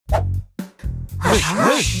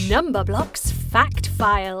Numberblocks Fact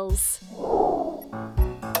Files.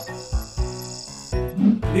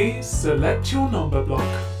 Please select your number block.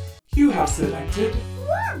 You have selected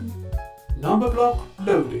 1. number block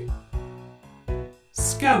loading.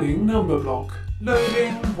 Scanning number block.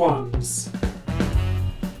 Loading ones.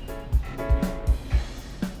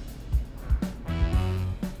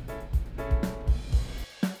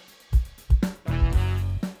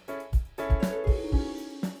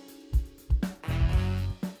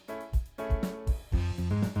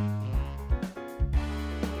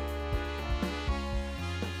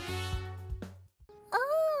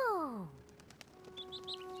 Oh.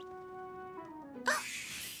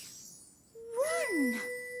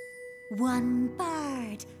 1. One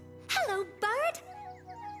bird. Hello, bird.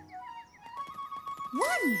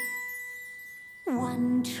 1.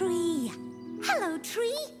 One tree. Hello,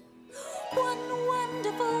 tree. One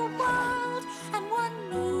wonderful world and one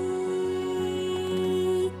me.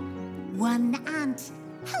 One ant.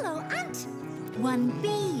 Hello, ant. One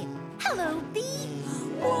bee. Hello, bee.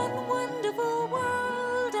 One wonderful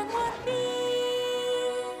world and one me.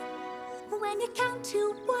 When you count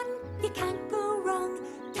to 1, you can't go wrong.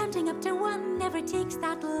 Counting up to 1 never takes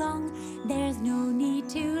that long. There's no need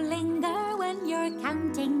to linger when you're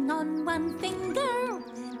counting on 1 finger.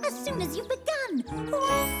 As soon as you've begun,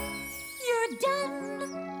 you're done.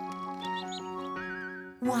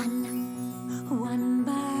 1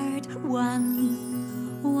 bird,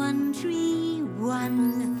 1 tree,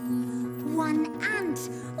 1 ant,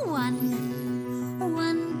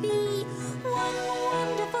 1 bee, 1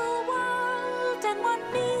 wonderful world and 1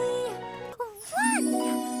 me.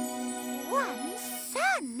 1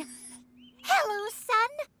 sun. Hello,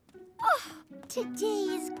 sun. Oh, today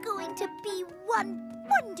is going to be one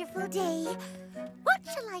wonderful day. What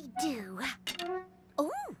shall I do? Oh.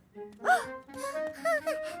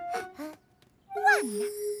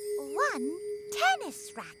 1 tennis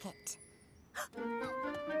racket.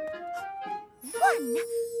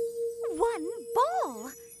 1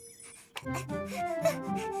 ball.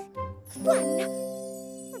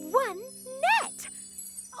 1 net.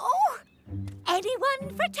 Oh, anyone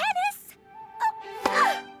for tennis?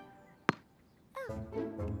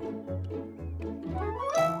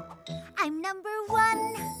 I'm number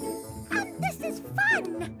 1, and this is fun.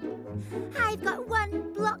 I've got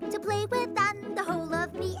 1 block to play with, and the whole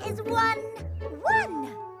of me is 1.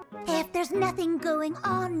 If there's nothing going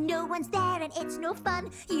on, no one's there, and it's no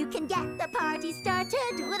fun, you can get the party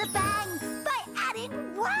started with a bang by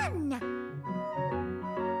adding 1.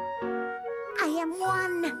 I am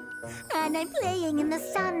 1, and I'm playing in the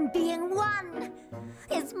sun. Being 1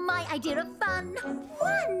 is my idea of fun.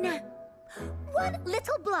 1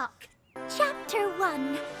 little block. Chapter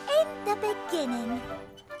 1, in the beginning.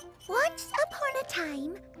 Once upon a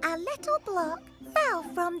time, a little block fell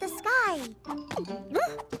from the sky.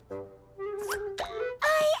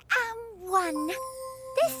 I am 1.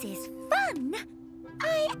 This is fun.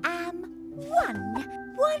 I am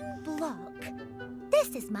 1 block. This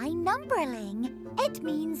is my numberling. It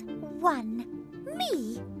means 1,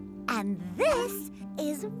 me. And this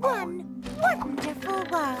is 1 wonderful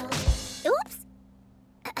world. Oops.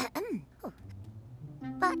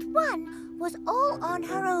 But 1 was all on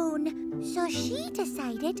her own, so she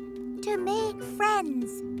decided to make friends.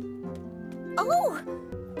 Oh,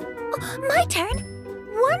 my turn.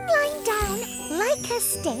 1 line down like a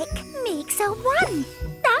stick makes a 1.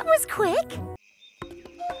 That was quick.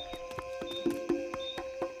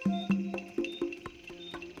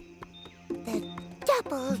 The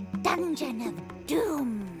double dungeon of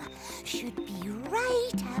doom should be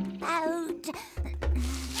right about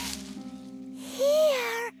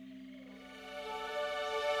here.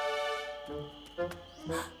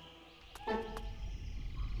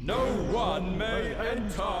 No one may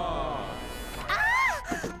enter.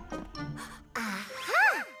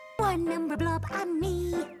 Aha! 1 number blob and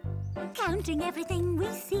me, counting everything we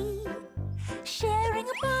see, sharing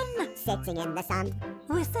a bun, Sitting in the sun.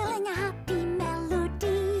 whistling a happy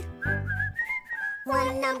melody.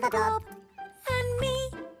 1 number blob. And me.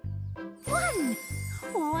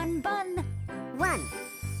 1 bun.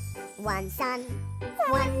 1 sun.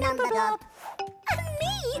 1 number blob. And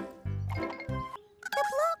me. The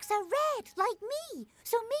blocks are red like me,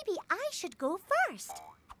 so maybe I should go first.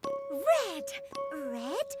 Red,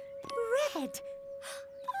 red, red.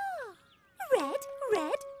 Ah, red,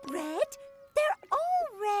 red, red. They're all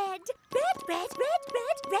red. Red, red, red,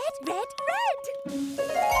 red, red, red, red.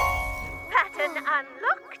 Pattern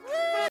unlocked.